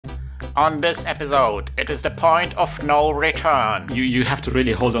On this episode, it is the point of no return. You have to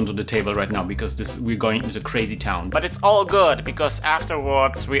really hold on to the table right now because we're going into crazy town. But it's all good because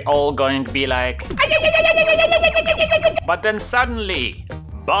afterwards we're all going to be like... But then suddenly,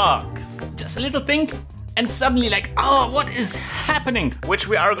 bugs. Just a little thing and suddenly like, oh, what is happening? Which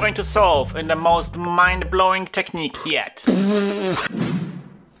we are going to solve in the most mind-blowing technique yet.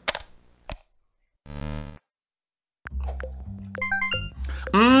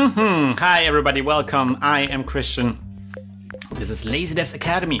 Hi everybody, welcome. I am Christian. This is LazyDev's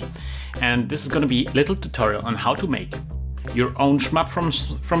Academy, and this is gonna be a little tutorial on how to make your own shmup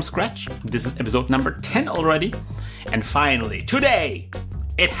from scratch. This is episode number 10 already. And finally, today,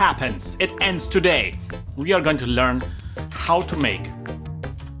 it happens. It ends today. We are going to learn how to make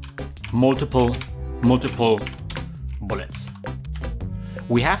multiple bullets.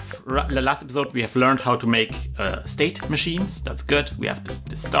 We have, the last episode, we have learned how to make state machines. That's good. We have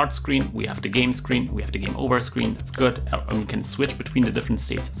the start screen, we have the game screen, we have the game over screen. That's good. And we can switch between the different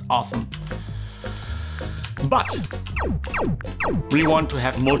states. It's awesome. But we want to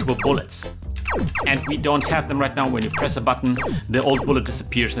have multiple bullets. And we don't have them right now. When you press a button, the old bullet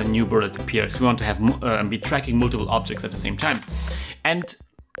disappears and a new bullet appears. We want to have be tracking multiple objects at the same time. And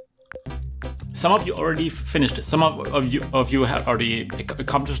some of you already finished this. Some of you have already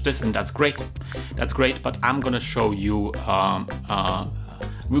accomplished this, and that's great. That's great. But I'm gonna show you.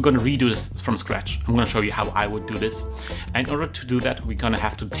 We're gonna redo this from scratch. I'm gonna show you how I would do this. And in order to do that, we're gonna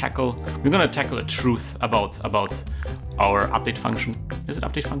tackle a truth about our update function. Is it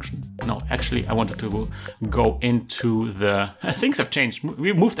update function? No, actually, I wanted to go into the things have changed.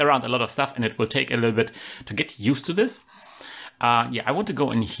 We moved around a lot of stuff, and it will take a little bit to get used to this. Yeah, I want to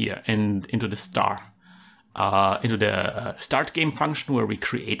go in here and into the start game function where we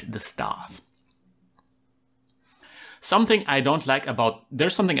create the stars. There's something I don't like about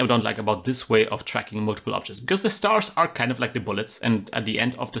this way of tracking multiple objects, because the stars are kind of like the bullets, and at the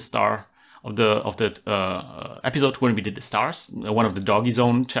end of the episode when we did the stars, one of the Doggie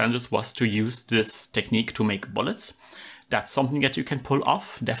Zone challenges was to use this technique to make bullets. That's something that you can pull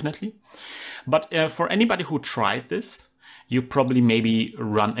off, definitely. But for anybody who tried this, you probably maybe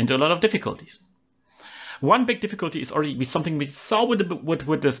run into a lot of difficulties. One big difficulty is already something we saw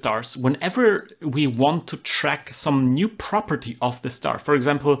with the stars. Whenever we want to track some new property of the star, for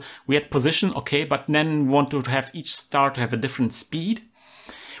example, we had position, okay, but then we want to have each star to have a different speed,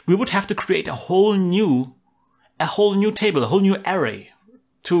 we would have to create a whole new table, a whole new array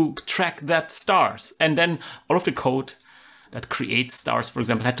to track that stars. And then all of the code that creates stars, for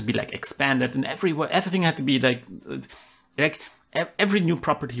example, had to be like expanded, and everything had to be like every new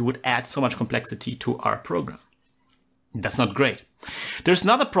property would add so much complexity to our program. That's not great. There's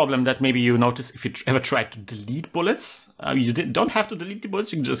another problem that maybe you notice if you ever try to delete bullets. You don't have to delete the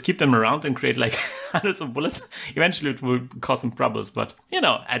bullets. You can just keep them around and create like hundreds of bullets. Eventually it will cause some troubles, but you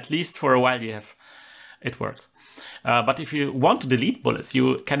know, at least for a while it works. But if you want to delete bullets,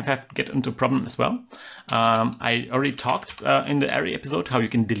 you kind of get into a problem as well. I already talked in the array episode how you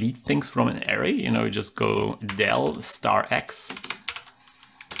can delete things from an array. You know, you just go del star x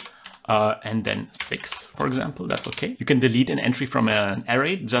and then 6, for example. That's okay. You can delete an entry from an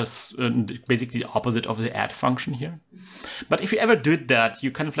array, just basically the opposite of the add function here. But if you ever did that, you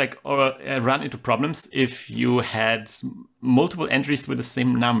kind of like run into problems if you had multiple entries with the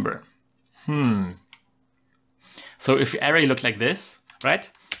same number. So if your array looked like this, right?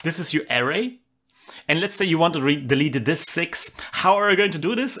 This is your array. And let's say you want to delete this 6. How are you going to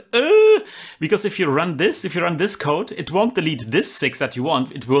do this? Because if you run this code, it won't delete this 6 that you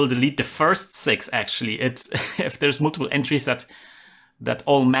want. It will delete the first 6, actually. If there's multiple entries that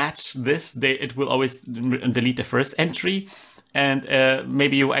all match this, it will always delete the first entry. And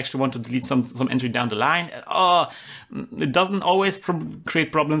maybe you actually want to delete some entry down the line. It doesn't always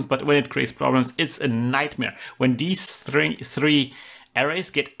create problems, but when it creates problems, it's a nightmare. When these three arrays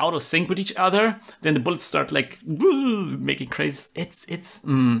get out of sync with each other, then the bullets start like making crazy. That's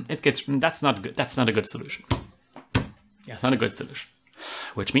not good. That's not a good solution. Yeah, it's not a good solution.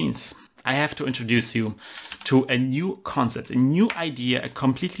 Which means I have to introduce you to a new concept, a new idea, a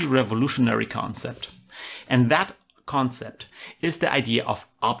completely revolutionary concept, and that concept is the idea of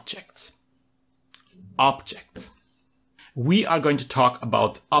objects. Objects. We are going to talk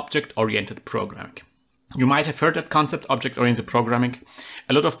about object-oriented programming. You might have heard that concept, object-oriented programming.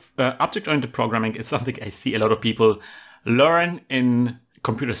 A lot of object-oriented programming is something I see a lot of people learn in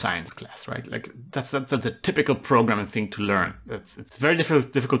computer science class, right? Like that's a typical programming thing to learn. It's very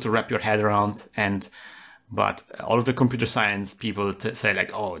difficult to wrap your head around, but all of the computer science people say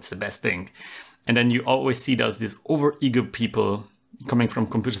like, oh, it's the best thing. And then you always see these over-eager people coming from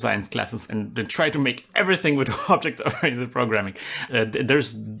computer science classes and then try to make everything with object-oriented programming.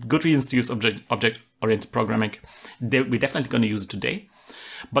 There's good reasons to use object-oriented programming. We're definitely going to use it today,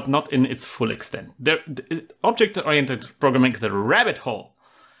 but not in its full extent. Object-oriented programming is a rabbit hole.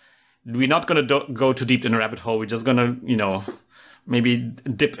 We're not going to go too deep in a rabbit hole. We're just going to, you know, maybe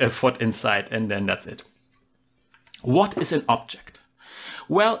dip a foot inside and then that's it. What is an object?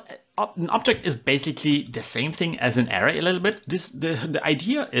 Well, an object is basically the same thing as an array a little bit. The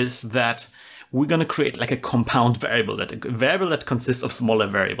idea is that we're going to create like a compound variable, that consists of smaller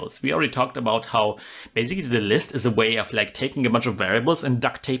variables. We already talked about how basically the list is a way of like taking a bunch of variables and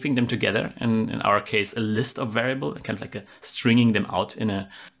duct taping them together. And in our case, a list of variables, kind of like a stringing them out in a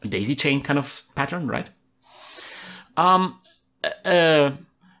daisy chain kind of pattern, right? An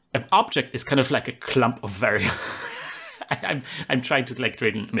object is kind of like a clump of variables. I'm trying to like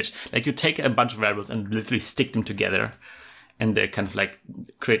create an image. Like you take a bunch of variables and literally stick them together, and they're kind of like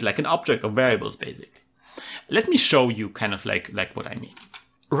create like an object of variables, basically. Let me show you kind of like what I mean.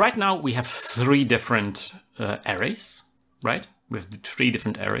 Right now we have 3 different arrays, right? We have 3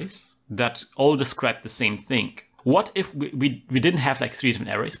 different arrays that all describe the same thing. What if we didn't have like 3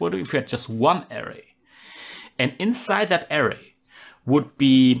 different arrays? What if we had just one array? And inside that array would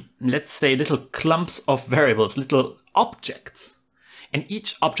be, let's say, little clumps of variables, little objects, and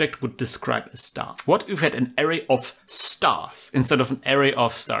each object would describe a star. What if we had an array of stars instead of an array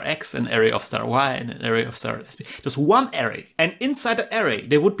of star X, an array of star Y, and an array of star SP? Just one array, and inside that array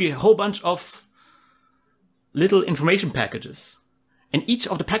there would be a whole bunch of little information packages, and each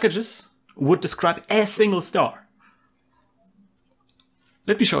of the packages would describe a single star.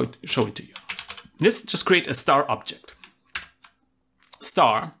 Let me show it to you. Let's just create a star object.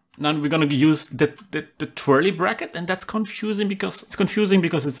 Star. Now we're going to use the twirly bracket, and that's confusing because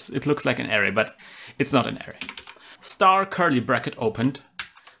it looks like an array, but it's not an array. Star curly bracket opened,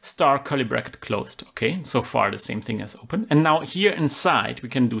 star curly bracket closed. Okay, so far the same thing as open. And now here inside we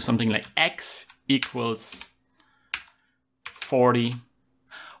can do something like x equals 40,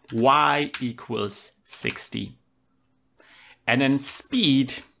 y equals 60, and then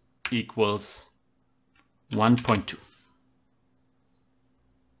speed equals 1.2.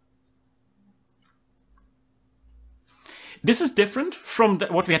 This is different from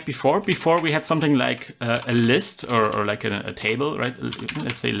what we had before. Before we had something like a list or like a table, right?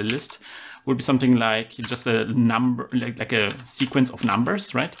 Let's say the list would be something like just a number, like a sequence of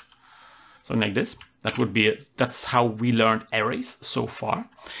numbers, right? Something like this. That's how we learned arrays so far.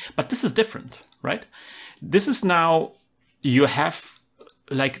 But this is different, right? This is now, you have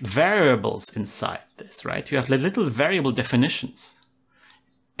like variables inside this, right? You have like little variable definitions.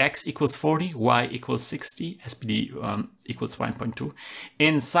 X equals 40, Y equals 60, SPD equals 1.2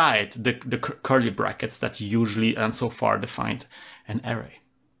 inside the curly brackets that usually and so far defined an array.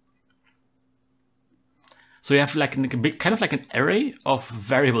 So you have like a big, kind of like an array of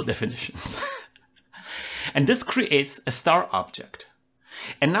variable definitions. And this creates a star object.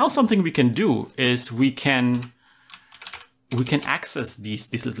 And now something we can do is we can access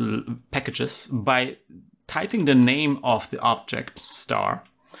these little packages by typing the name of the object star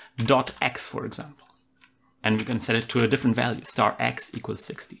 .x, for example, and we can set it to a different value, star x equals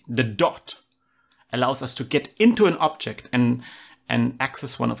 60. The dot allows us to get into an object and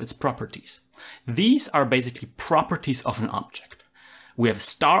access one of its properties. These are basically properties of an object. We have a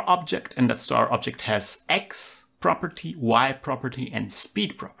star object, and that star object has x property, y property, and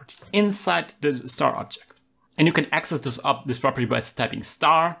speed property inside the star object. And you can access this property by typing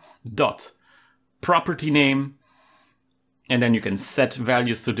star dot property name. And then you can set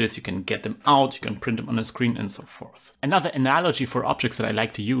values to this, you can get them out, you can print them on a screen and so forth. Another analogy for objects that I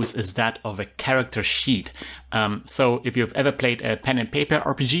like to use is that of a character sheet. So if you've ever played a pen and paper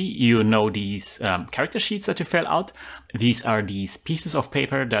RPG, you know these character sheets that you fill out. These are these pieces of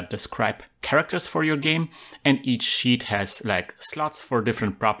paper that describe characters for your game. And each sheet has like slots for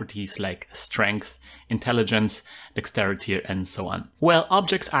different properties like strength, intelligence, dexterity, and so on. Well,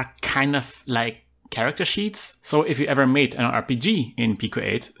 objects are kind of like character sheets. So if you ever made an RPG in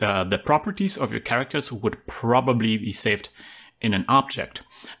Pico-8, the properties of your characters would probably be saved in an object.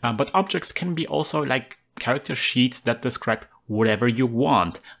 But objects can be also like character sheets that describe whatever you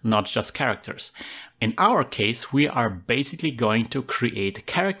want, not just characters. In our case, we are basically going to create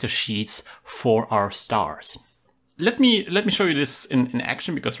character sheets for our stars. Let me show you this in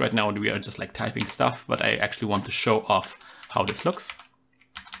action, because right now we are just like typing stuff, but I actually want to show off how this looks.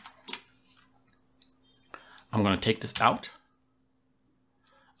 I'm going to take this out.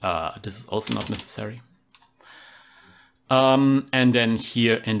 This is also not necessary. And then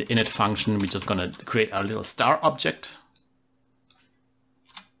here in the init function, we're just going to create our little star object.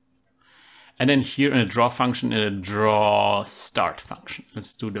 And then here in a draw function, in a draw start function.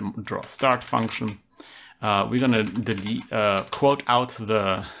 Let's do the draw start function. We're gonna delete, quote out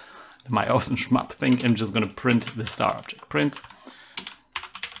the my awesome Shmup thing. I'm just gonna print the star object. Print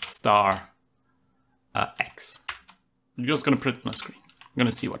star x. I'm just gonna print on the screen. I'm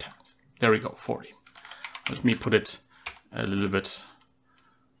gonna see what happens. There we go, 40. Let me put it a little bit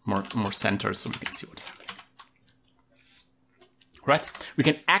more centered so we can see what's happening. Right? We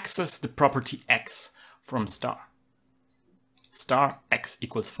can access the property x from star. Star x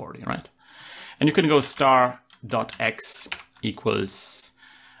equals 40, right? And you can go star dot x equals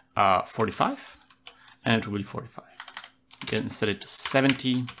 45, and it will be 45. You can set it to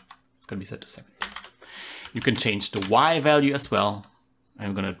 70. It's going to be set to 70. You can change the y value as well.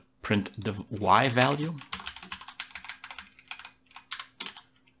 I'm going to print the y value.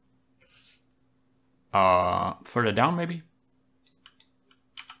 Further down, maybe.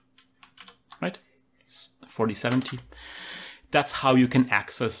 Right? 4070. That's how you can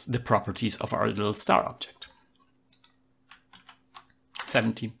access the properties of our little star object.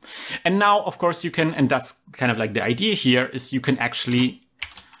 70. And now, of course, you can, and that's kind of like the idea here, is you can actually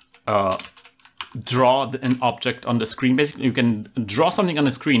draw an object on the screen. Basically, you can draw something on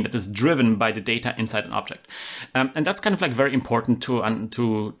the screen that is driven by the data inside an object. And that's kind of like very important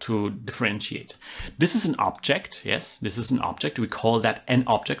to differentiate. This is an object. Yes, this is an object. We call that an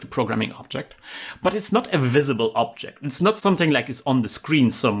object, a programming object. But it's not a visible object. It's not something like it's on the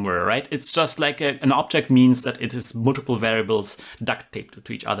screen somewhere, right? It's just like an object means that it is multiple variables duct taped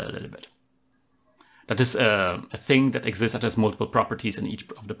to each other a little bit. That is a thing that exists that has multiple properties, and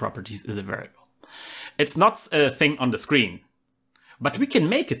each of the properties is a variable. It's not a thing on the screen, but we can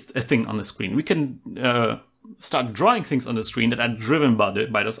make it a thing on the screen. We can start drawing things on the screen that are driven by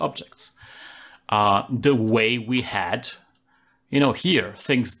those objects. The way we had, here,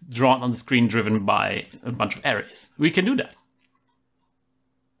 things drawn on the screen driven by a bunch of arrays. We can do that.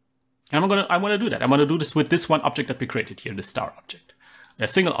 And I want to do that. I want to do this with this one object that we created here, the star object, a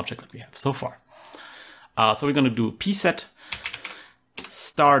single object that we have so far. So we're going to do pset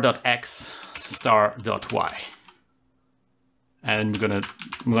star.x star.y, and we're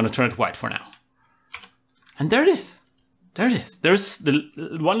gonna turn it white for now. And there it is. There it is. There's the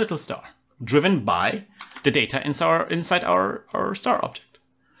one little star driven by the data inside our star object.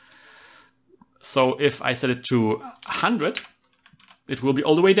 So if I set it to 100, it will be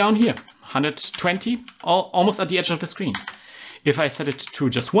all the way down here. 120, almost at the edge of the screen. If I set it to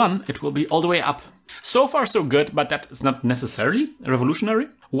just 1, it will be all the way up. So far, so good, but that is not necessarily revolutionary.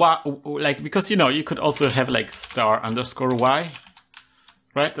 Why? Like, because, you could also have like star underscore y,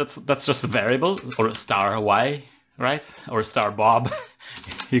 right? That's just a variable, or a star y, right? Or a star bob.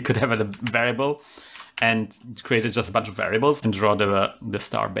 You could have a variable and create just a bunch of variables and draw the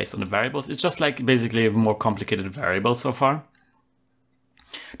star based on the variables. It's just like basically a more complicated variable so far.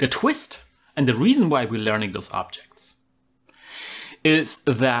 The twist and the reason why we're learning those objects is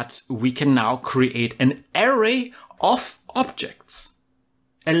that we can now create an array of objects.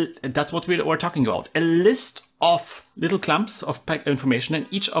 And that's what we're talking about. A list of little clumps of information, and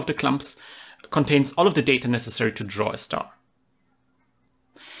each of the clumps contains all of the data necessary to draw a star.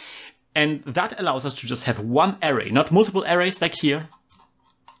 And that allows us to just have one array, not multiple arrays like here,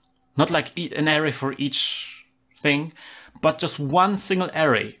 not like an array for each thing, but just one single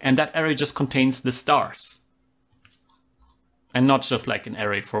array. And that array just contains the stars. And not just like an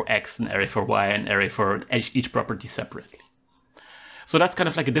array for X, an array for Y, an array for each property separately. So that's kind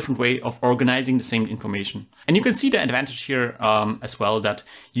of like a different way of organizing the same information. And you can see the advantage here as well, that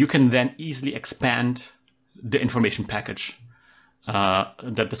you can then easily expand the information package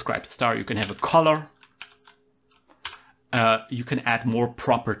that describes the star. You can have a color. You can add more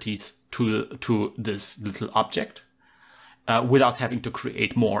properties to this little object without having to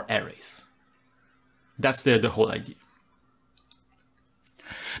create more arrays. That's the whole idea.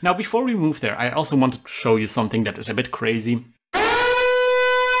 Now, before we move there, I also wanted to show you something that is a bit crazy.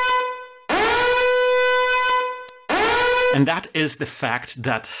 And that is the fact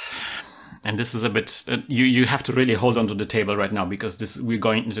that, and this is a bit, you have to really hold on to the table right now, because we're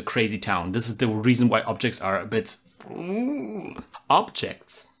going into crazy town. This is the reason why objects are a bit...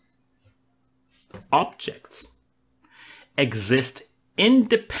 Objects exist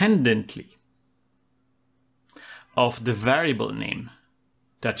independently of the variable name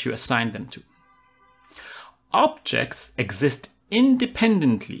that you assign them to. Objects exist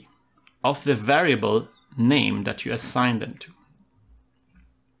independently of the variable name that you assign them to.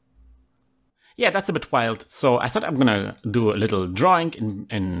 yeah, that's a bit wild. So I thought I'm gonna do a little drawing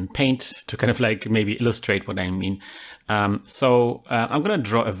in Paint to kind of like maybe illustrate what I mean. I'm gonna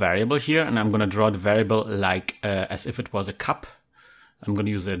draw a variable here, and I'm gonna draw the variable like as if it was a cup. I'm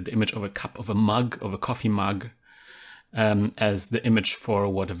gonna use the image of a cup, of a mug, of a coffee mug, as the image for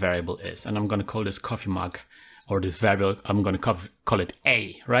what a variable is. And I'm gonna call this coffee mug, or this variable, I'm gonna call it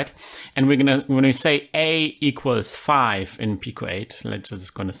A, right? And when we say A equals 5 in Pico-8, let's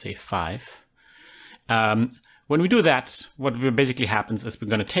just gonna say 5. When we do that, what basically happens is we're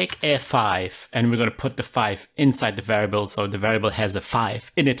going to take a 5 and we're going to put the 5 inside the variable. So the variable has a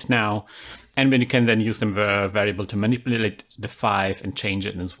 5 in it now. And then you can then use the variable to manipulate the 5 and change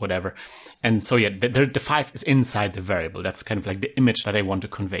it and whatever. And so yeah, the 5 is inside the variable. That's kind of like the image that I want to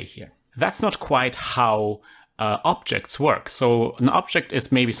convey here. That's not quite how objects work. So an object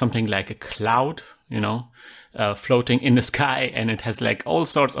is maybe something like a cloud, you know, floating in the sky, and it has like all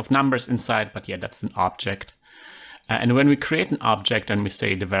sorts of numbers inside, but yeah, that's an object. And when we create an object and we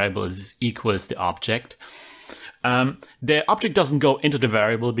say the variable is equals the object doesn't go into the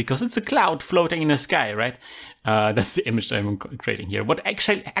variable because it's a cloud floating in the sky, right? That's the image that I'm creating here. What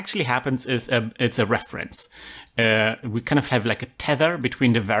actually happens is it's a reference. We kind of have like a tether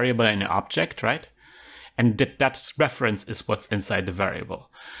between the variable and the object, right? And that reference is what's inside the variable.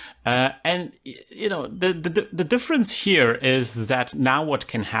 And you know, the difference here is that now what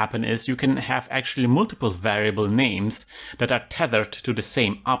can happen is you can have actually multiple variable names that are tethered to the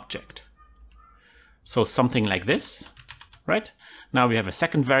same object. So something like this, right? Now we have a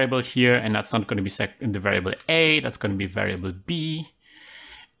second variable here, and that's not going to be the variable A, that's going to be variable B.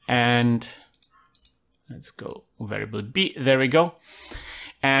 And let's go variable B, there we go.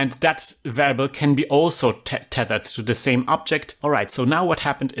 And that variable can be also tethered to the same object. All right, so now what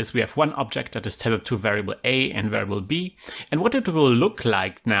happened is we have one object that is tethered to variable A and variable B. And what it will look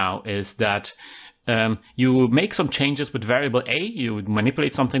like now is that you make some changes with variable A, you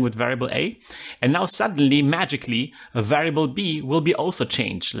manipulate something with variable A, and now suddenly, magically, a variable B will be also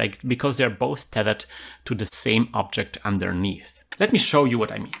changed, like because they're both tethered to the same object underneath. Let me show you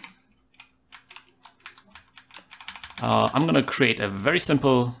what I mean. I'm going to create a very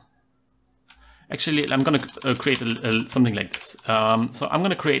simple, actually, I'm going to create something like this. So I'm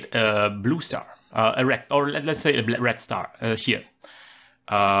going to create a blue star, a red, or let's say a red star here.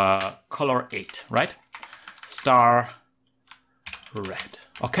 Color 8, right? Star red,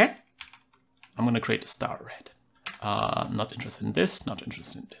 okay? I'm going to create a star red. Not interested in this, not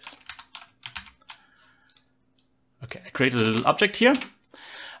interested in this. Okay, I created a little object here.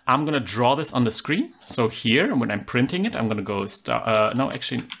 I'm going to draw this on the screen. So here, when I'm printing it, I'm going to go star, no,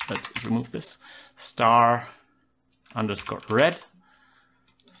 actually, let's remove this. Star underscore red,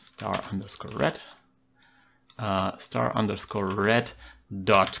 star underscore red, star underscore red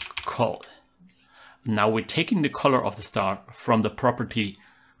dot col. Now we're taking the color of the star from the property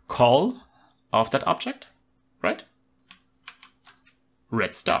col of that object, right?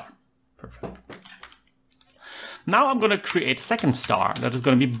 Red star, perfect. Now I'm going to create a second star that is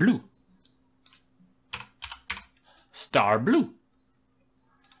going to be blue. Star blue.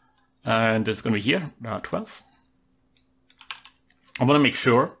 And it's going to be here, 12. I'm going to make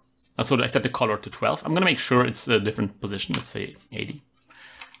sure, so I set the color to 12. I'm going to make sure it's a different position, let's say 80.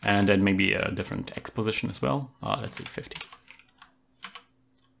 And then maybe a different X position as well, let's say 50.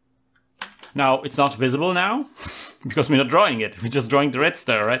 Now it's not visible now because we're not drawing it. We're just drawing the red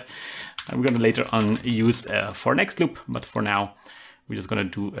star, right? I'm going to later on use for next loop, but for now, we're just going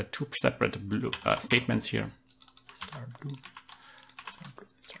to do two separate blue statements here. Star blue, star blue,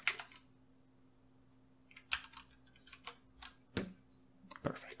 star blue.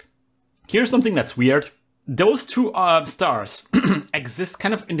 Perfect. Here's something that's weird. Those two stars exist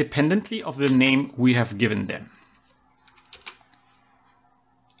kind of independently of the name we have given them.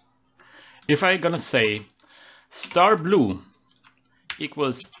 If I'm going to say star blue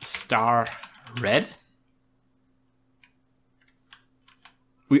equals star red,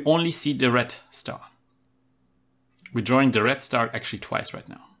 we only see the red star. We're drawing the red star actually twice right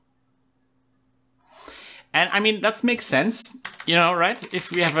now. And I mean, that makes sense, you know, right? If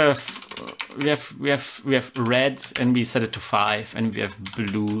we have we have red and we set it to 5, and we have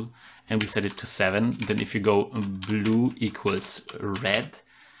blue and we set it to 7, then if you go blue equals red,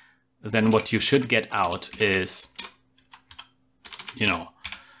 then what you should get out is, you know,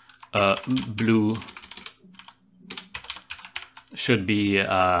 blue should be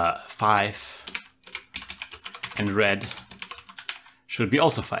 5 and red should be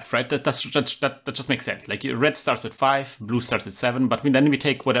also 5, right? That just makes sense. Like red starts with 5, blue starts with 7, but then we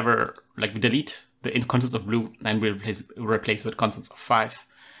take whatever, like we delete the constants of blue and we replace with constants of 5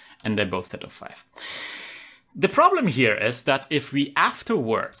 and they're both set of 5. The problem here is that if we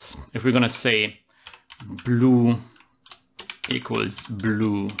afterwards, if we're going to say blue equals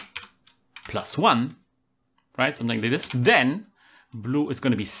blue plus 1, right, something like this, then blue is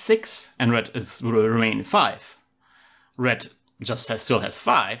going to be 6 and red will remain 5. Red just still has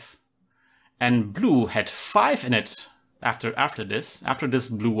 5, and blue had 5 in it after this. After this,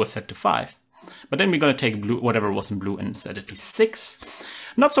 blue was set to 5. But then we're going to take blue, whatever was in blue, and set it to 6.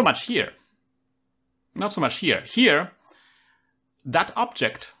 Not so much here. Not so much here. Here, that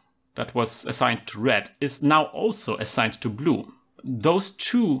object that was assigned to red is now also assigned to blue. Those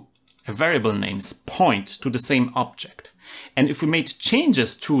two variable names point to the same object. And if we made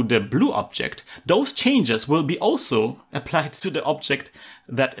changes to the blue object, those changes will be also applied to the object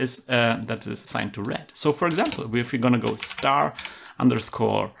that is assigned to red. So for example, if we're going to go star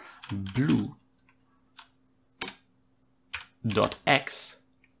underscore blue dot x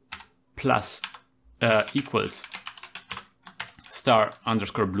plus equals star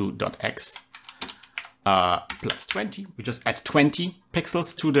underscore blue dot x plus 20, we just add 20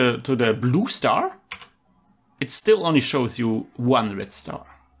 pixels to the blue star, it still only shows you one red star.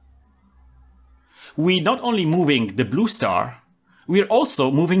 We're not only moving the blue star, we're also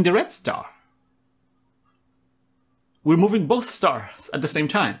moving the red star. We're moving both stars at the same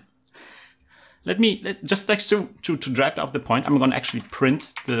time. Just to drive up the point, I'm going to actually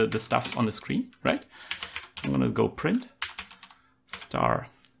print the stuff on the screen, right? I'm going to go print star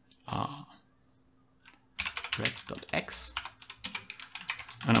red.x,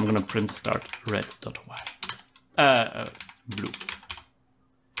 and I'm going to print start red.y. Blue.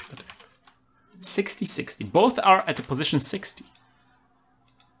 60, 60. Both are at the position 60.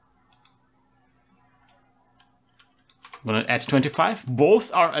 I'm going to add 25.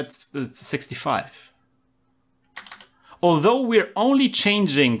 Both are at 65. Although we're only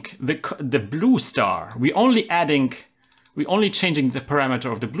changing the blue star, we're only changing the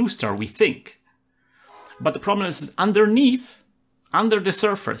parameter of the blue star, we think. But the problem is underneath, under the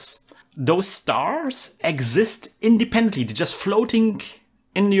surface, those stars exist independently. They're just floating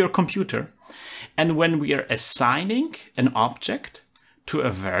in your computer. And when we are assigning an object to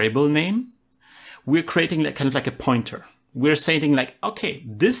a variable name, we're creating kind of like a pointer. We're saying like, okay,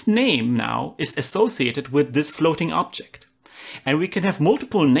 this name now is associated with this floating object. And we can have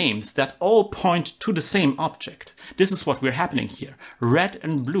multiple names that all point to the same object. This is what we're happening here. Red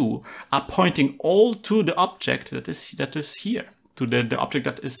and blue are pointing all to the object that is here, to the object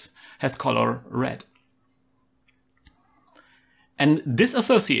that has color red. And this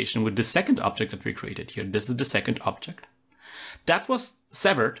association with the second object that we created here, this is the second object, that was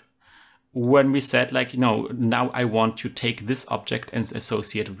severed when we said like, now I want to take this object and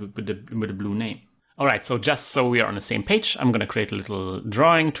associate it with the blue name. All right, so just so we are on the same page, I'm going to create a little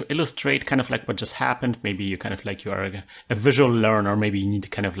drawing to illustrate kind of like what just happened. Maybe you kind of like you are a visual learner, maybe you need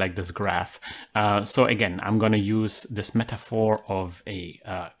kind of like this graph. So again, I'm going to use this metaphor of a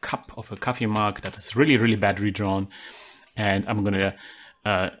cup of a coffee mug that is really, really badly drawn. And I'm going to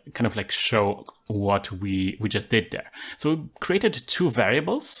kind of like show what we just did there. So we created two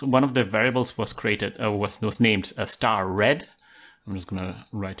variables. One of the variables was created, was named star red. I'm just going to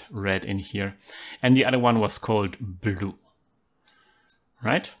write red in here. And the other one was called blue,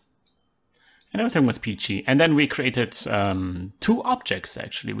 right? And everything was peachy. And then we created two objects,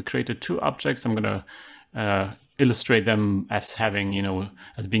 actually. We created two objects. I'm going to illustrate them as having,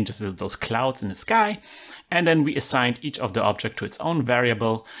 as being just those clouds in the sky. And then we assigned each of the object to its own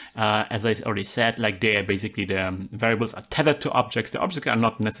variable. As I already said, like they are basically the variables are tethered to objects. The objects are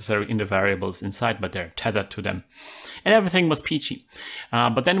not necessarily in the variables inside, but they're tethered to them. And everything was peachy.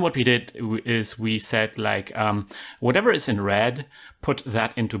 But then what we did is we said like, whatever is in red, put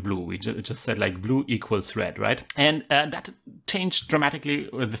that into blue. We just said like blue equals red, right? And that changed dramatically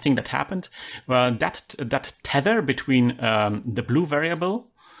the thing that happened. That tether between the blue variable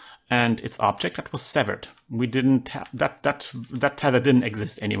and its object, that was severed. We didn't have that tether didn't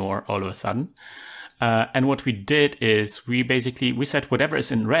exist anymore all of a sudden. And what we did is we said whatever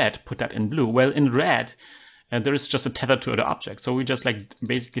is in red, put that in blue. Well, in red, there is just a tether to the object. So we just like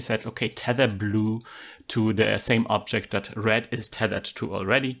basically said, okay, tether blue to the same object that red is tethered to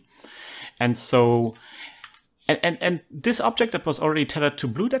already. And so, and this object that was already tethered to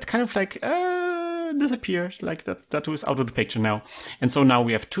blue, that kind of like disappeared, like that was out of the picture now. And so now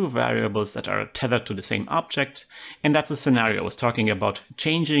we have two variables that are tethered to the same object. And that's the scenario I was talking about.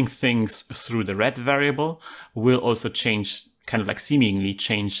 Changing things through the red variable will also change, kind of like seemingly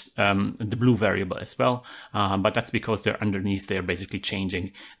change the blue variable as well. But that's because they're underneath, they're basically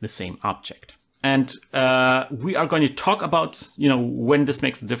changing the same object. And we are going to talk about, when this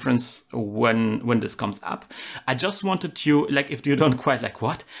makes a difference, when this comes up. I just wanted to, if you don't quite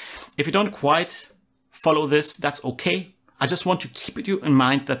if you don't quite follow this, that's okay. I just want to keep you in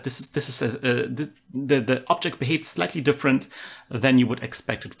mind that the object behaves slightly different than you would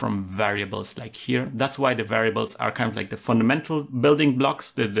expect it from variables like here. That's why the variables are kind of like the fundamental building blocks,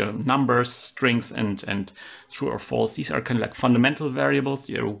 the numbers, strings, and true or false. These are kind of like fundamental variables.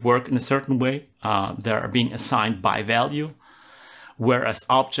 They work in a certain way. They are being assigned by value, whereas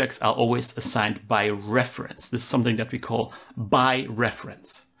objects are always assigned by reference. This is something that we call by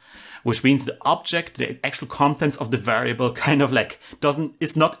reference, which means the object, the actual contents of the variable kind of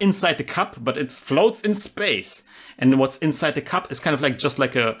it's not inside the cup, but it floats in space. And what's inside the cup is kind of just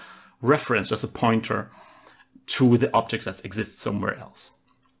like a reference, just a pointer to the object that exists somewhere else.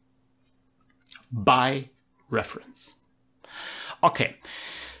 By reference. Okay,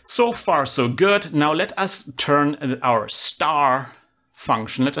 so far so good. Now let us turn our star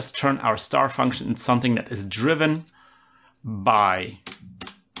function, into something that is driven by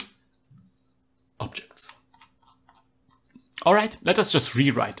objects. All right, let us just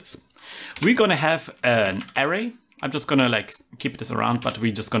rewrite this. We're gonna have an array. I'm just gonna keep this around, but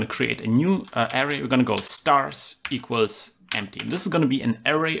we're just gonna create a new array. We're gonna go stars equals empty. This is gonna be an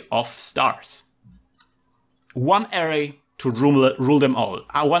array of stars. One array to rule them all.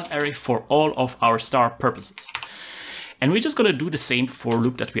 One array for all of our star purposes. And we're just gonna do the same for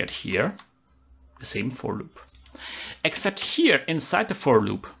loop that we had here. The same for loop. Except here inside the for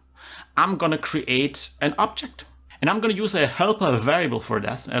loop, I'm going to create an object, and I'm going to use a helper variable for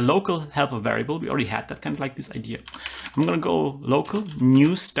this, a local helper variable. We already had that, kind of like this idea. I'm going to go local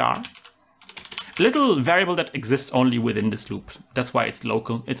new star, a little variable that exists only within this loop. That's why it's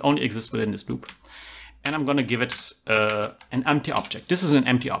local. It only exists within this loop. And I'm going to give it an empty object. This is an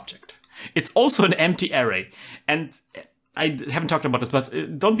empty object. It's also an empty array. And I haven't talked about this, but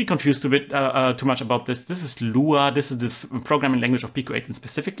don't be confused too much about this. This is Lua. This is this programming language of Pico-8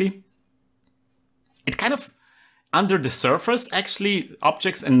 specifically. It kind of, under the surface, actually,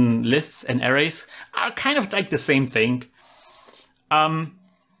 objects and lists and arrays are kind of like the same thing.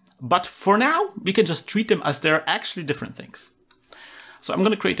 But for now, we can just treat them as they're actually different things. So I'm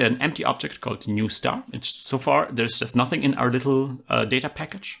going to create an empty object called new star. So far, there's just nothing in our little data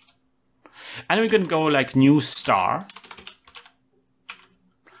package. And we can go new star.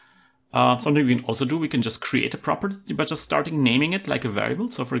 Something we can also do, we can just create a property by just starting naming it like a variable.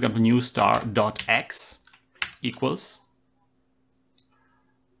 So for example, new star.x equals,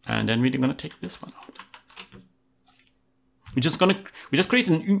 and then we're going to take this one out. We just create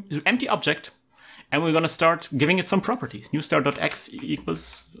an empty object, and we're going to start giving it some properties. New star.x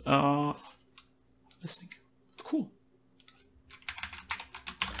equals this thing. Cool.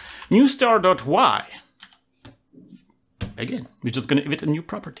 New star.y. Again, we're just going to give it a new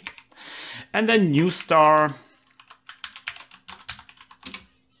property. And then new star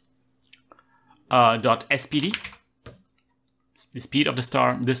dot spd, the speed of the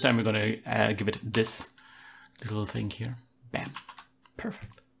star. This time we're going to give it this little thing here. Bam.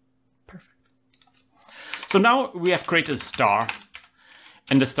 Perfect. Perfect. So now we have created a star,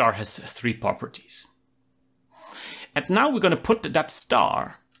 and the star has 3 properties. And now we're going to put that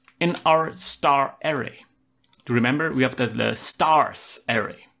star in our star array. To remember, we have the stars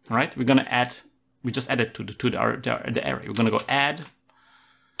array. Right, we're gonna add. We just added to the array. We're gonna go add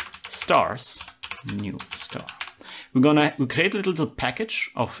stars, new star. We create a little package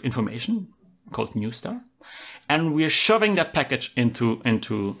of information called new star, and we're shoving that package into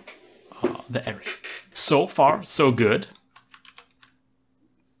the array. So far, so good.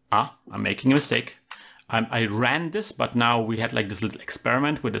 I'm making a mistake. I ran this, but now we had this little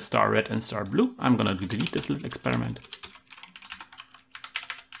experiment with the star red and star blue. I'm gonna delete this little experiment.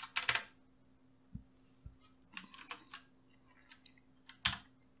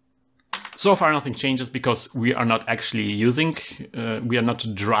 So far, nothing changes because we are not actually we are not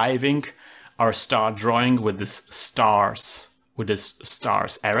driving our star drawing with this stars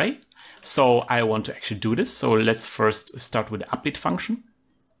array. So I want to actually do this. So let's first start with the update function.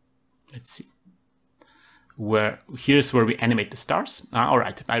 Let's see. Here's where we animate the stars. All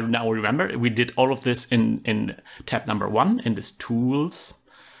right, I now remember we did all of this in tab number 1 in this tools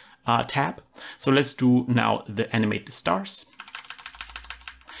tab. So let's do now the animate the stars.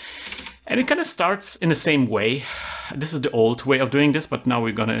 And it kind of starts in the same way. This is the old way of doing this, but now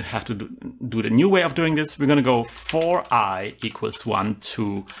we're going to have to do the new way of doing this. We're going to go for I equals 1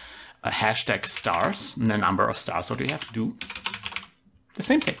 to hashtag stars, and the number of stars. So we have to do the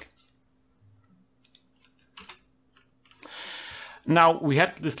same thing. Now we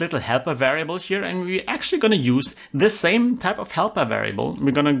had this little helper variable here, and we're actually going to use this same type of helper variable.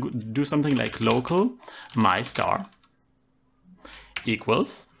 We're going to do something like local my star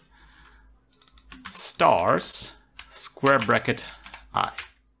equals stars square bracket I.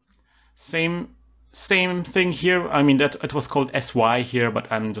 Same thing here. I mean, that it was called sy here,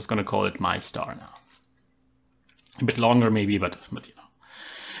 but I'm just going to call it my star now. A bit longer maybe, but you know.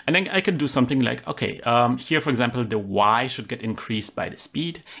 And then I can do something like, okay, here, for example, the y should get increased by the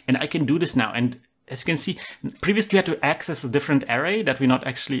speed. And I can do this now. And as you can see, previously we had to access a different array that we not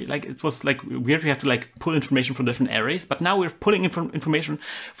actually, like, it was like weird. We have to like pull information from different arrays. But now we're pulling information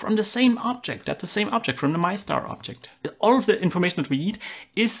from the same object. That's the same object, from the MyStar object. All of the information that we need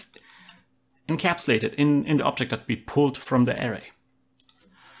is encapsulated in the object that we pulled from the array.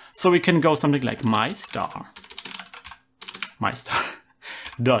 So we can go something like MyStar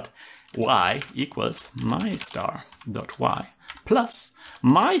dot y equals MyStar dot y plus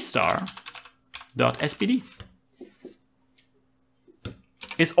MyStar dot spd.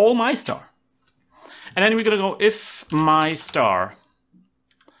 It's all MyStar. And then we're going to go if MyStar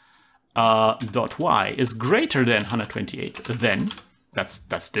dot y is greater than 128, then that's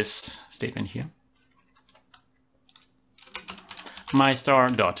this statement here.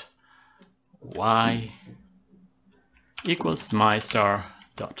 MyStar dot y equals MyStar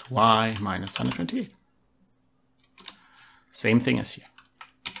dot y minus 128. Same thing as here.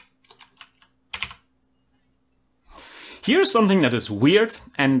 Here's something that is weird,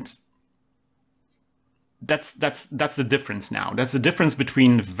 and that's the difference now. That's the difference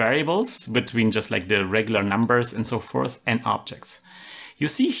between variables, between just like the regular numbers and so forth, and objects. You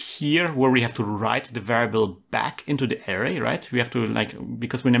see here where we have to write the variable back into the array, right? We have to, like,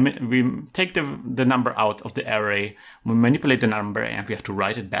 because we take the number out of the array, we manipulate the number, and we have to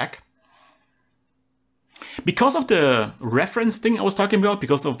write it back. Because of the reference thing I was talking about,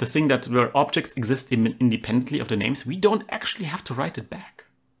 because of the thing that where objects exist independently of the names, we don't actually have to write it back.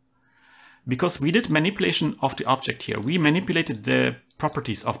 Because we did manipulation of the object here. We manipulated the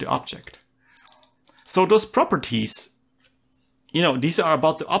properties of the object. So those properties, you know, these are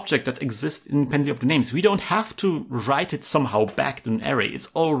about the object that exists independently of the names. We don't have to write it somehow back to an array.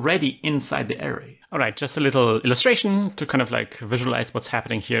 It's already inside the array. All right, just a little illustration to kind of like visualize what's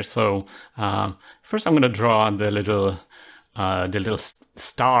happening here. So first I'm going to draw the little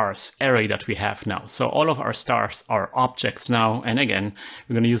stars array that we have now. So all of our stars are objects now. And again,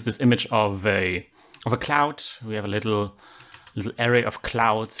 we're going to use this image of a cloud. We have a little array of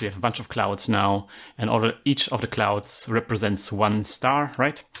clouds. We have a bunch of clouds now, and each of the clouds represents one star,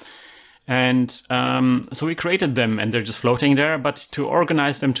 right? And so we created them, and they're just floating there. But to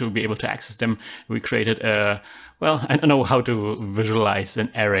organize them, to be able to access them, we created well, I don't know how to visualize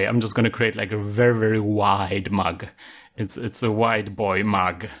an array. I'm just going to create like a very, very wide mug. It's a wide boy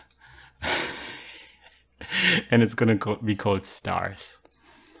mug, and it's going to be called stars.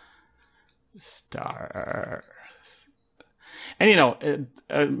 And you know,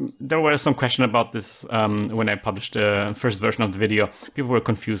 there was some question about this when I published the first version of the video. People were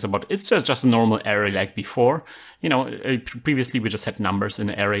confused about it's just a normal array like before. You know, previously we just had numbers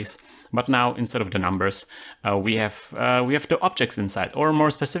in arrays, but now instead of the numbers, we have the objects inside, or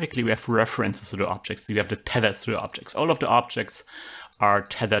more specifically, we have references to the objects. We have the tethers to the objects. All of the objects are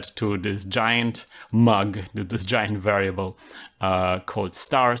tethered to this giant mug, this giant variable called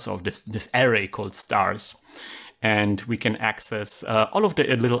stars, or this array called stars. And we can access all of the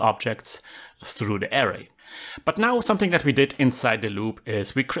little objects through the array. But now something that we did inside the loop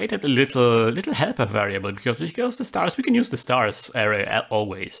is we created a little helper variable, because the stars, we can use the stars array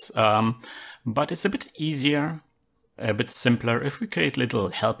always. But it's a bit easier, a bit simpler if we create a little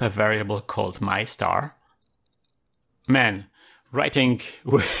helper variable called MyStar. Man, writing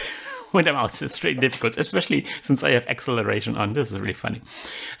with a mouse is really difficult, especially since I have acceleration on. This is really funny.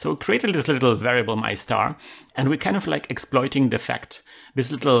 So we created this little variable MyStar, and we're kind of like exploiting the fact,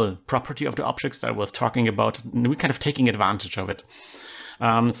 this little property of the objects that I was talking about, and we're kind of taking advantage of it.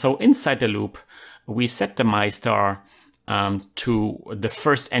 So inside the loop, we set the MyStar to the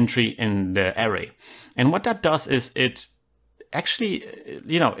first entry in the array. And what that does is it actually,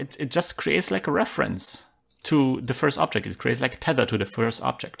 you know, it just creates like a reference to the first object. It creates like a tether to the first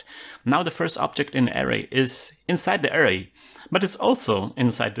object. Now the first object in the array is inside the array, but it's also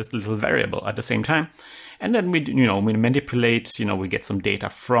inside this little variable at the same time. And then we manipulate, we get some data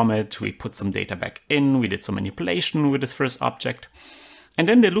from it. We put some data back in. We did some manipulation with this first object. And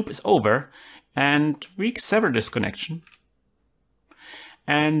then the loop is over, and we sever this connection.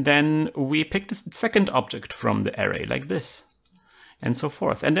 And then we pick this second object from the array like this. and so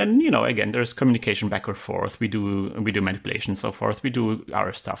forth. And then, you know, again, there's communication back and forth. We do manipulation, so forth. We do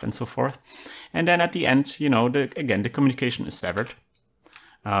our stuff and so forth. And then at the end, you know, again, the communication is severed.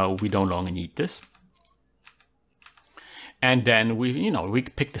 We no longer need this. And then we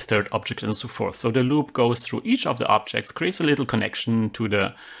pick the third object and so forth. So the loop goes through each of the objects, creates a little connection to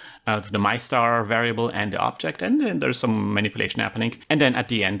the MyStar variable and the object, and then there's some manipulation happening. And then at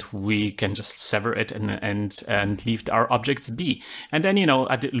the end, we can just sever it and leave our objects be. And then, you know,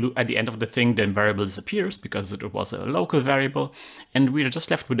 at the end of the thing, the variable disappears because it was a local variable, and we're just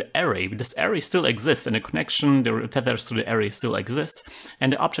left with the array. This array still exists, and the connection, the tethers to the array still exist,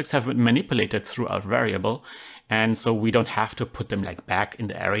 and the objects have been manipulated through our variable. And so we don't have to put them like back in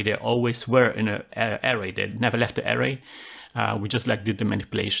the array. They always were in an array. They never left the array. We just like did the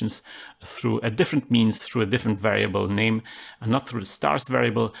manipulations through a different means, through a different variable name, and not through the stars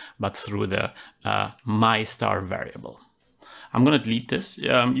variable, but through the MyStar variable. I'm going to delete this.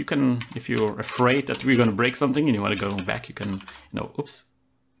 You can, if you're afraid that we're going to break something and you want to go back, you can, you know, oops.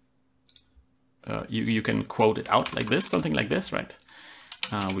 You can quote it out like this, something like this, right?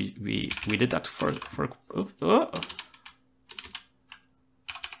 We did that for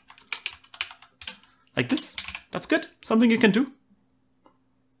like this. That's good. Something you can do.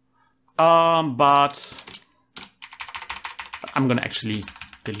 But I'm gonna actually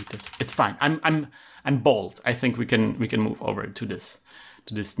delete this. It's fine. I'm bold. I think we can move over to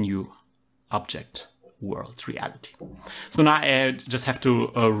this new object world reality. So now I just have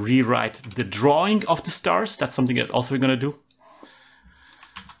to rewrite the drawing of the stars. That's something that also we're gonna do.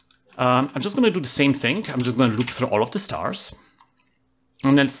 I'm just going to do the same thing. I'm just going to loop through all of the stars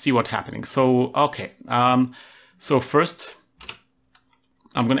and then see what's happening. So, okay. So first,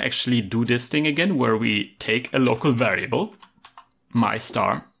 I'm going to actually do this thing again where we take a local variable,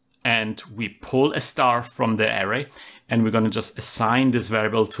 MyStar, and we pull a star from the array, and we're going to just assign this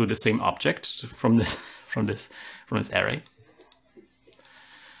variable to the same object from this array.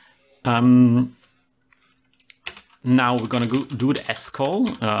 Now we're going to do the scall,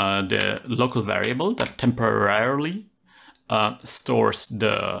 the local variable that temporarily stores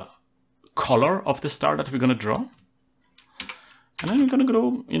the color of the star that we're going to draw. And then we're going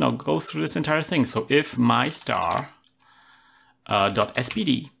to go through this entire thing. So if MyStar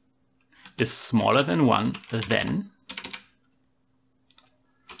 .spd is smaller than 1, then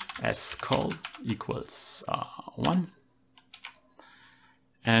scall equals 1.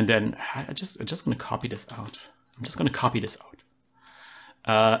 And then I'm just going to copy this out. I'm just going to copy this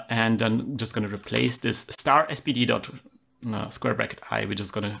out. And then just going to replace this star spd dot square bracket I. We're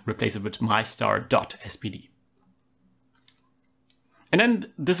just going to replace it with MyStar dot spd. And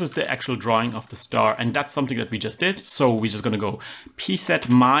then this is the actual drawing of the star, and that's something that we just did. So we're just going to go pset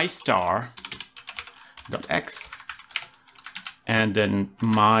MyStar dot x, and then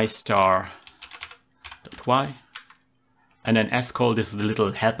MyStar dot y, and then scall. This is the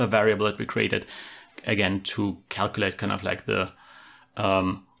little helper variable that we created, again, to calculate kind of like the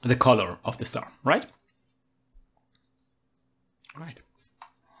color of the star, right? Right.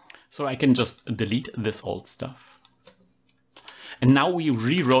 So I can just delete this old stuff. And now we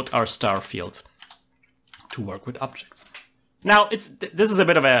rewrote our star field to work with objects. Now this is a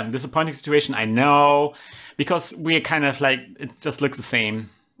bit of a disappointing situation, I know, because we're kind of like, it just looks the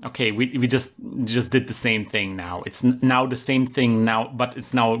same. Okay, we just did the same thing now. It's now the same thing now, but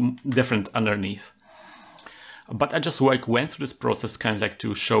it's now different underneath. But I just went through this process kind of like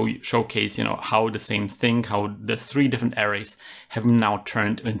to showcase, you know, how the same thing, how the 3 different arrays have now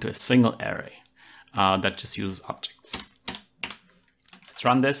turned into a single array that just uses objects. Let's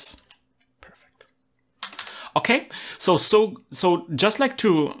run this. Perfect. Okay, so just like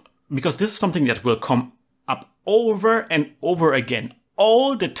because this is something that will come up over and over again,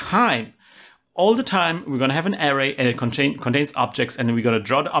 all the time. All the time, we're going to have an array and it contains objects, and then we're going to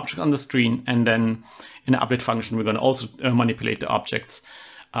draw the object on the screen, and then in the update function, we're going to also manipulate the objects,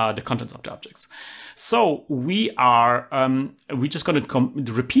 the contents of the objects. So we're just going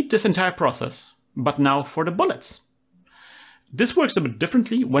to repeat this entire process, but now for the bullets. This works a bit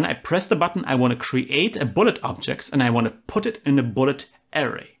differently. When I press the button, I want to create a bullet object, and I want to put it in a bullet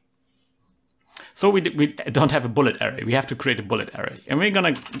array. So we don't have a bullet array. We have to create a bullet array. And we're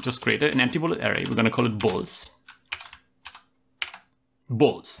going to just create an empty bullet array. We're going to call it bulls.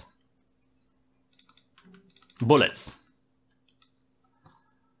 Bulls. Bullets.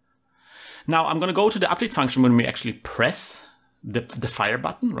 Now I'm going to go to the update function when we actually press the fire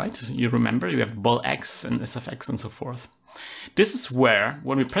button, right? You remember you have bull x and sfx and so forth. This is where,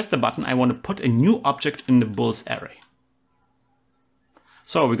 when we press the button, I want to put a new object in the bulls array.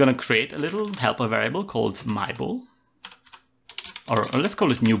 So we're going to create a little helper variable called mybull. or let's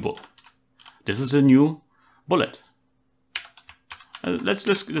call it new bull. This is the new bullet.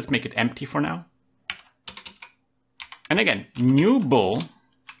 Let's make it empty for now. And again, new bull.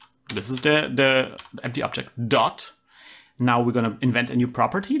 This is the empty object dot. Now we're gonna invent a new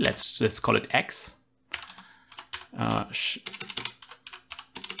property. Let's just call it X.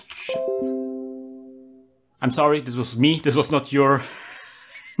 I'm sorry, this was me. This was not your.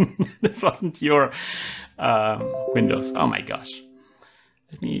 This wasn't your Windows. Oh my gosh.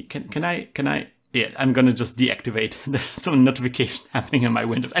 Let me. Can I? Yeah, I'm gonna just deactivate. There's some notification happening in my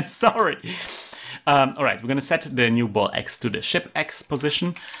Windows. I'm sorry. All right, we're gonna set the new ball X to the ship X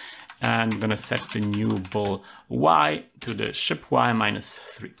position, and we're gonna set the new ball Y to the ship Y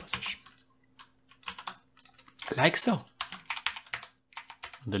 -3 position. Like so.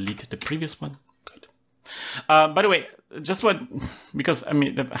 Delete the previous one. Good. By the way, just because I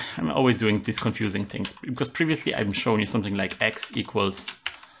mean, I'm always doing these confusing things, because previously I've shown you something like X equals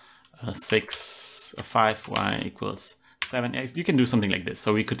 6, 5, Y equals 7X. You can do something like this.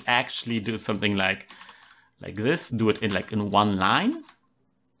 So we could actually do something like this, do it in one line,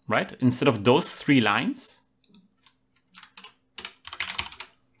 right? Instead of those 3 lines.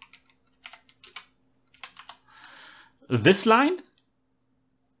 This line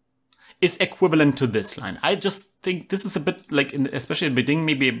is equivalent to this line. I just think this is a bit like, especially at the beginning,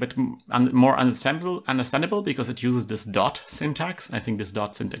 maybe a bit more understandable because it uses this dot syntax. I think this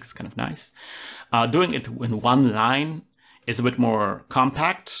dot syntax is kind of nice. Doing it in one line is a bit more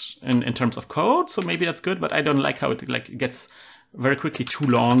compact in terms of code, so maybe that's good. But I don't like how it gets very quickly too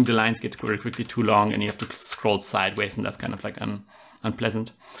long. The lines get very quickly too long, and you have to scroll sideways, and that's kind of like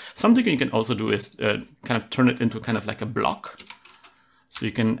unpleasant. Something you can also do is kind of turn it into kind of like a block. So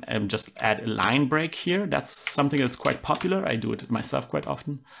you can just add a line break here. That's something that's quite popular. I do it myself quite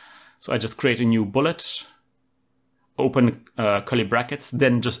often. So I just create a new bullet, open curly brackets,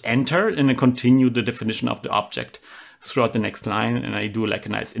 then just enter and then continue the definition of the object throughout the next line. And I do like a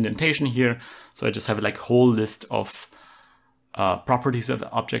nice indentation here. So I just have like a whole list of properties of the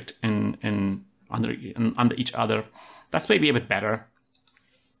object under each other. That's maybe a bit better.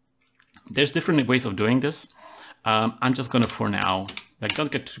 There's different ways of doing this. I'm just gonna, for now, like,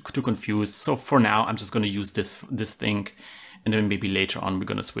 don't get too confused. So for now, I'm just gonna use this thing, and then maybe later on we're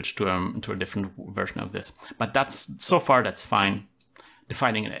gonna switch to a different version of this. But so far that's fine.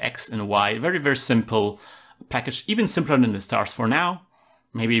 Defining an X and a Y, very, very simple package, even simpler than the stars for now.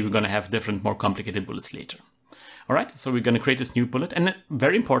 Maybe we're gonna have different, more complicated bullets later. All right, so we're gonna create this new bullet, and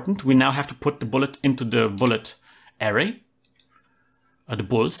very important, we now have to put the bullet into the bullet array, the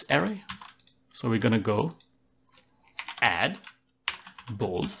bulls array. So we're gonna go add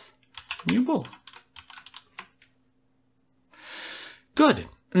bulls, new bull. Good.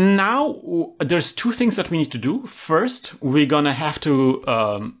 Now there's 2 things that we need to do. First, we're gonna have to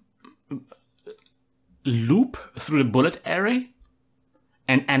loop through the bullet array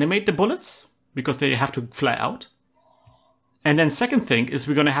and animate the bullets because they have to fly out. And then second thing is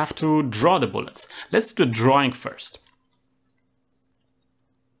we're gonna have to draw the bullets. Let's do the drawing first.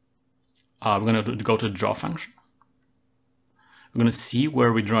 We're gonna go to the draw function. We're going to see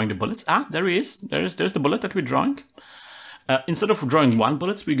where we're drawing the bullets. Ah, there he is. There's the bullet that we're drawing. Instead of drawing 1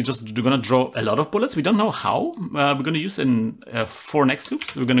 bullet, we're just going to draw a lot of bullets. We don't know how. We're going to use 4 next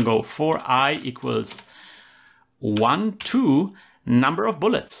loops. We're going to go for I equals 1, 2, number of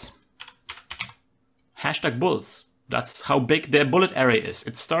bullets. Hashtag bulls. That's how big the bullet array is.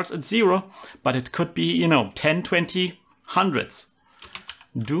 It starts at 0, but it could be, 10, 20, hundreds.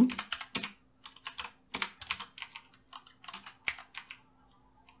 Do.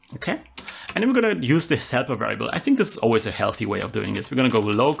 Okay, and then we're going to use this helper variable. I think this is always a healthy way of doing this. We're going to go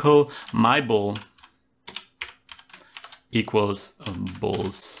local mybull equals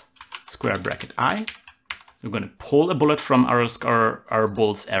bulls square bracket I. We're going to pull a bullet from our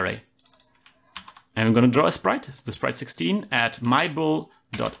bulls array. And we're going to draw a sprite, the sprite 16, at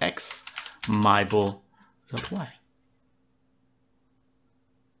mybull.x, mybull.y.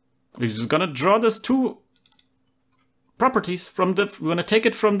 We're just going to draw those 2 properties we're going to take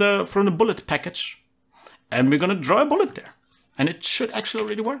it from the bullet package, and we're going to draw a bullet there, and it should actually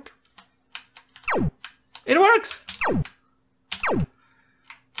already work. It works.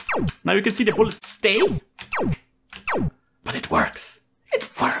 Now you can see the bullets stay, but it works. It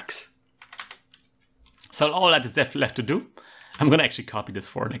works. So all that is left to do, I'm going to actually copy this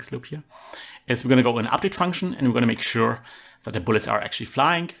for next loop here, is we're going to go in an update function, and we're going to make sure that the bullets are actually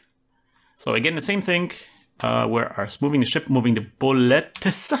flying. So again, the same thing. Where are moving the ship, moving the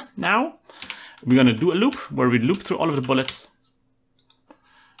bullets now. We're going to do a loop where we loop through all of the bullets.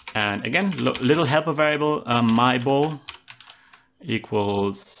 And again, little helper variable, mybull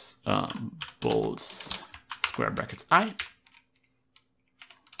equals bulls square brackets I.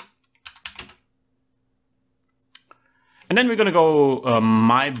 And then we're going to go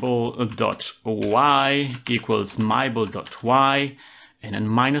mybull.y equals mybull.y, and then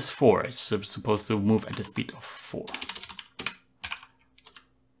 -4. It's supposed to move at the speed of 4.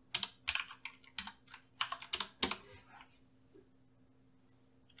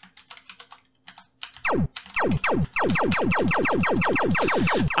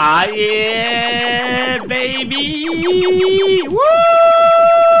 Ah, yeah, baby! Woo!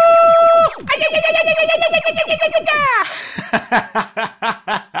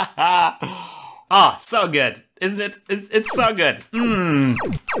 Ah, so good, isn't it? It's so good.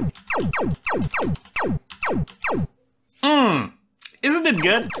 Isn't it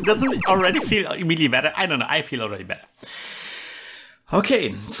good? Doesn't it already feel immediately better? I don't know, I feel already better.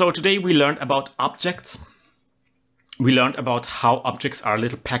 Okay, so today we learned about objects. We learned about how objects are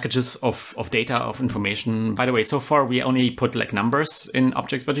little packages of data, of information. By the way, so far we only put like numbers in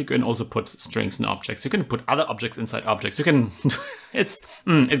objects, but you can also put strings in objects. You can put other objects inside objects. You can,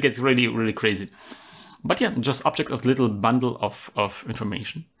 it gets really, really crazy. But yeah, just objects as a little bundle of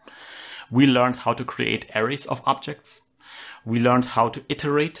information. We learned how to create arrays of objects. We learned how to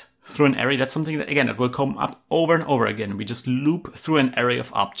iterate through an array. That's something that, again, it will come up over and over again. We just loop through an array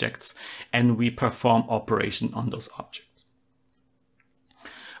of objects and we perform operation on those objects.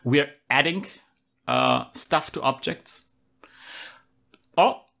 We are adding stuff to objects.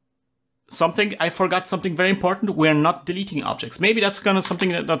 Oh, I forgot something very important. We're not deleting objects. Maybe that's kind of something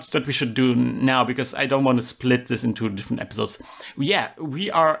that we should do now, because I don't want to split this into different episodes. Yeah, we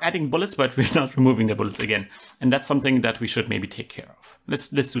are adding bullets, but we're not removing the bullets again. And that's something that we should maybe take care of. Let's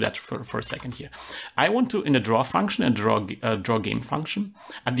do that for a second here. I want to, in the draw function, and draw game function,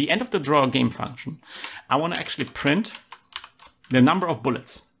 at the end of the draw game function, I want to actually print the number of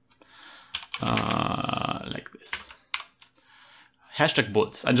bullets. Like this. Hashtag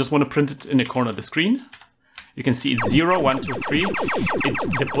bullets. I just want to print it in the corner of the screen. You can see it's 0, 1, 2, 3.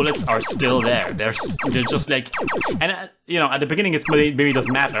 The bullets are still there. They're just like, and you know, at the beginning it maybe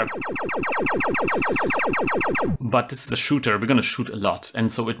doesn't matter. But this is a shooter. We're gonna shoot a lot,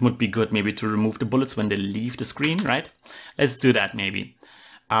 and so it would be good maybe to remove the bullets when they leave the screen, right? Let's do that maybe.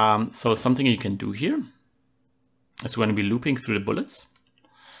 So something you can do here is we're gonna be looping through the bullets.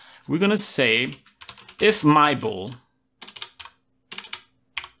 We're gonna say if mybull.y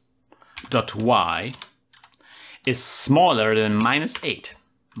is smaller than -8,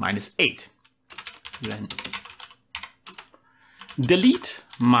 then delete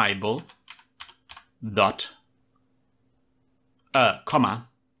mybull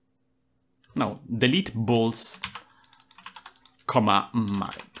delete bulls,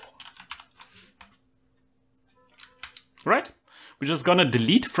 mybull. Right? We're just gonna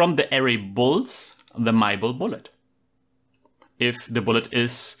delete from the array bulls the mybull bullet. If the bullet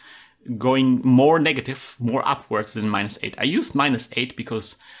is going more negative, more upwards than -8. I used -8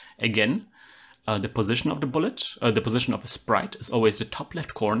 because, again, the position of the bullet, the position of a sprite is always the top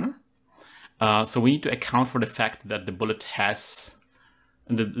left corner. So we need to account for the fact that the bullet has,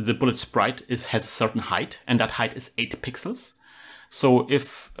 the bullet sprite has a certain height, and that height is 8 pixels. So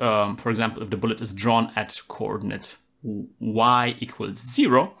if, for example, if the bullet is drawn at coordinate y equals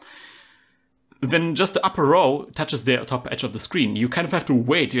 0, then just the upper row touches the top edge of the screen. You kind of have to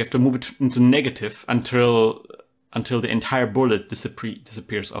wait. You have to move it into negative until the entire bullet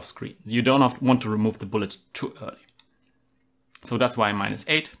disappears off screen. You don't want to remove the bullet too early. So that's why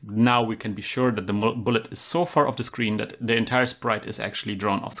 -8. Now we can be sure that the bullet is so far off the screen that the entire sprite is actually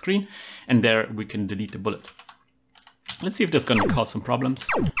drawn off screen, and there we can delete the bullet. Let's see if this is going to cause some problems.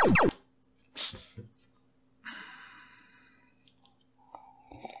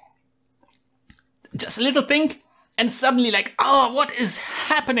 Just a little thing, and suddenly like, oh, what is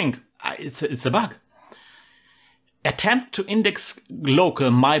happening? It's a bug. Attempt to index local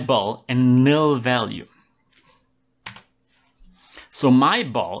mybull and nil value. So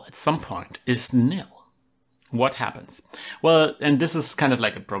mybull at some point is nil. What happens? Well, and this is kind of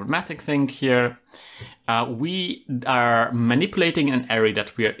like a problematic thing here. We are manipulating an array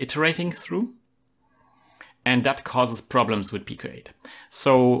that we are iterating through, and that causes problems with Pico-8.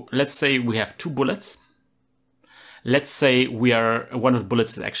 So let's say we have 2 bullets. Let's say one of the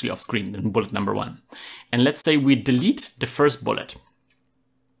bullets is actually off screen, bullet number 1. And let's say we delete the first bullet.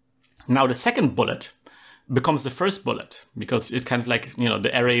 Now the second bullet becomes the first bullet, because it kind of like, you know,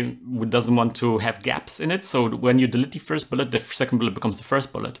 the array doesn't want to have gaps in it. So when you delete the first bullet, the second bullet becomes the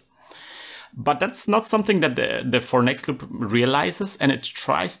first bullet. But that's not something that the for next loop realizes, and it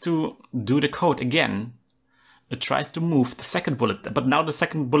tries to do the code again. it tries to move the second bullet, but now the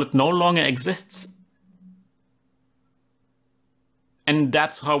second bullet no longer exists. And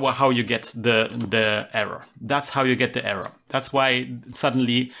that's how you get the error. That's how you get the error. That's why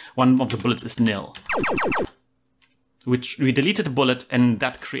suddenly one of the bullets is nil. Which we deleted a bullet, and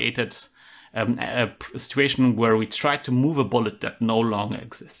that created a situation where we tried to move a bullet that no longer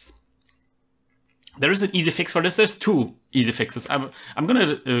exists. There is an easy fix for this. There's two easy fixes. I'm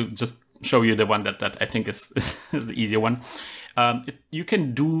gonna just show you the one that I think is the easier one. We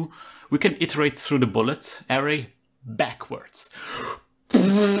can iterate through the bullet array backwards.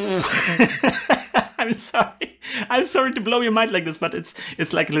 I'm sorry to blow your mind like this, but it's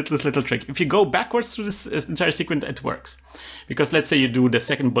like this little trick. If you go backwards through this entire sequence, it works. Because let's say you do the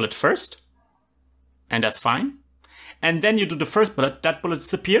second bullet first, and that's fine. And then you do the first bullet, that bullet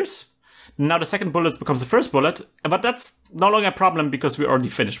disappears. Now the second bullet becomes the first bullet, but that's no longer a problem because we're already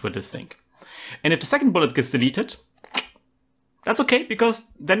finished with this thing. And if the second bullet gets deleted, that's okay, because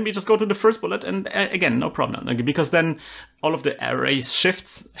then we just go to the first bullet, and again, no problem. Because then all of the array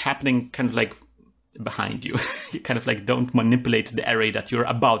shifts happening kind of like behind you. You kind of like don't manipulate the array that you're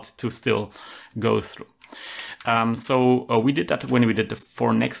about to still go through. So we did that when we did the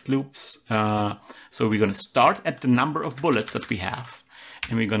 4 next loops. So we're going to start at the number of bullets that we have,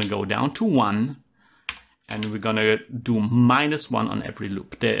 and we're going to go down to 1. And we're gonna do -1 on every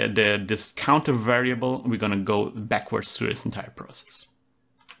loop. This counter variable, we're gonna go backwards through this entire process.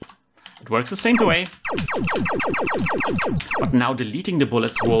 It works the same way, but now deleting the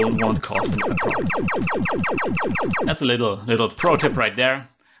bullets won't cause a problem. That's a little pro tip right there.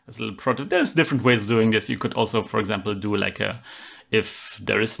 That's a little pro tip. There's different ways of doing this. You could also, for example, do like if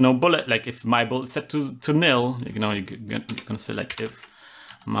there is no bullet, like if my bullet is set to nil, you know, you're gonna say like if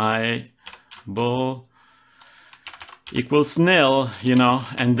my bull equals nil, you know,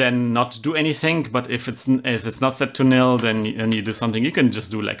 and then not do anything. But if it's not set to nil, then you do something. You can just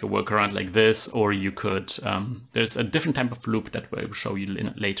do like a workaround like this, or you could. There's a different type of loop that I will show you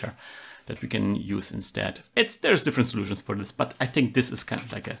later that we can use instead. There's different solutions for this, but I think this is kind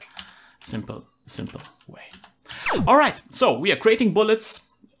of like a simple way. All right, so we are creating bullets,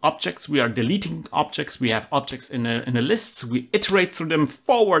 objects. We are deleting objects. We have objects in a list. We iterate through them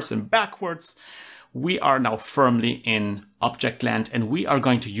forwards and backwards. We are now firmly in object land, and we are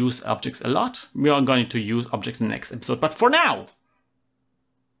going to use objects a lot. We are going to use objects in the next episode. But for now,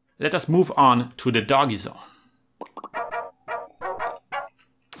 let us move on to the Doggie Zone.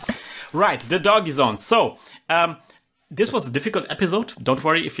 Right, the Doggie Zone. So, this was a difficult episode. Don't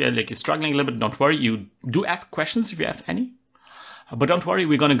worry if you're struggling a little bit. Don't worry. You do ask questions if you have any. But don't worry,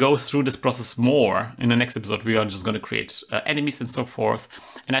 we're going to go through this process more in the next episode. We are just going to create enemies and so forth.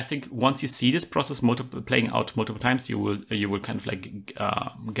 And I think once you see this process playing out multiple times, you will kind of like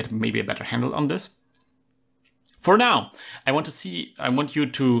get maybe a better handle on this. For now, I want you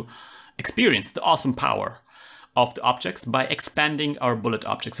to experience the awesome power of the objects by expanding our bullet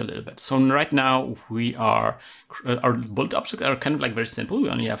objects a little bit. So right now our bullet objects are kind of like very simple. We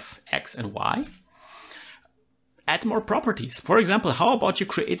only have X and Y. Add more properties. For example, how about you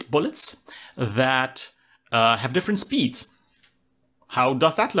create bullets that have different speeds? How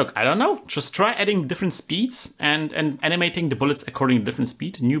does that look? I don't know. Just try adding different speeds and animating the bullets according to different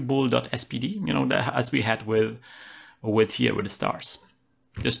speed. New bull.spd, you know, as we had with here with the stars.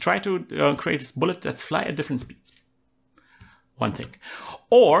 Just try to create this bullet that's fly at different speeds. One thing.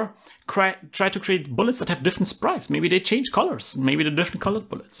 Or try to create bullets that have different sprites. Maybe they change colors. Maybe they're different colored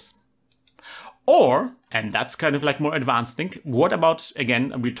bullets. Or, and that's kind of like more advanced thing, what about,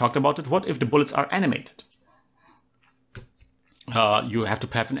 again, we talked about it, what if the bullets are animated? You have to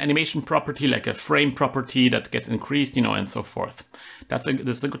have an animation property, like a frame property that gets increased, you know, and so forth. That's a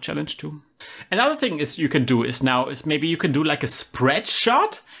good challenge too. Another thing you can do is maybe you can do like a spread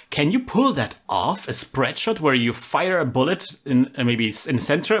shot. Can you pull that off? A spread shot where you fire a bullet in maybe in the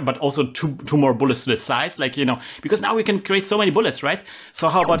center, but also two more bullets to the sides, like, you know, because now we can create so many bullets, right? So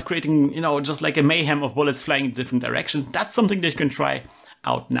how about creating, you know, just like a mayhem of bullets flying in different directions? That's something that you can try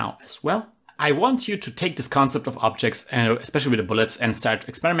out now as well. I want you to take this concept of objects, especially with the bullets, and start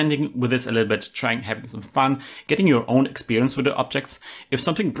experimenting with this a little bit, having some fun, getting your own experience with the objects. If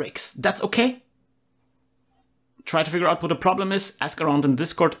something breaks, that's okay. Try to figure out what the problem is. Ask around in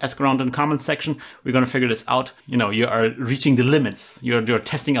Discord, ask around in the comment section. We're going to figure this out. You know, you are reaching the limits. You're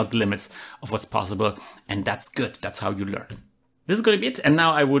testing out the limits of what's possible, and that's good. That's how you learn. This is going to be it. And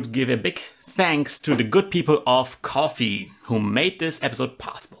now I would give a big thanks to the good people of Ko-fi who made this episode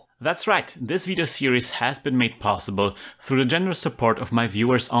possible. That's right, this video series has been made possible through the generous support of my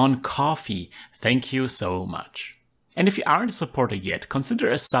viewers on Ko-fi. Thank you so much. And if you aren't a supporter yet, consider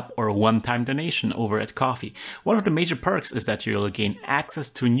a sub or a one-time donation over at Ko-fi. One of the major perks is that you'll gain access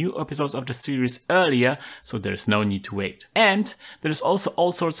to new episodes of the series earlier, so there's no need to wait. And there's also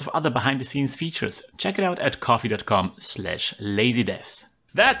all sorts of other behind-the-scenes features. Check it out at ko-fi.com/lazydevs.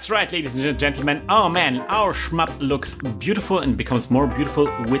 That's right, ladies and gentlemen. Oh man, our shmup looks beautiful and becomes more beautiful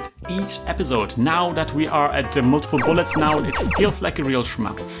with each episode. Now that we are at the multiple bullets now, it feels like a real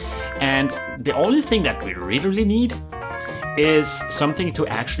shmup. And the only thing that we really need is something to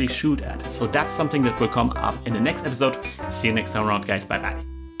actually shoot at. So that's something that will come up in the next episode. See you next time around, guys. Bye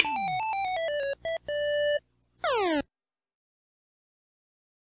bye.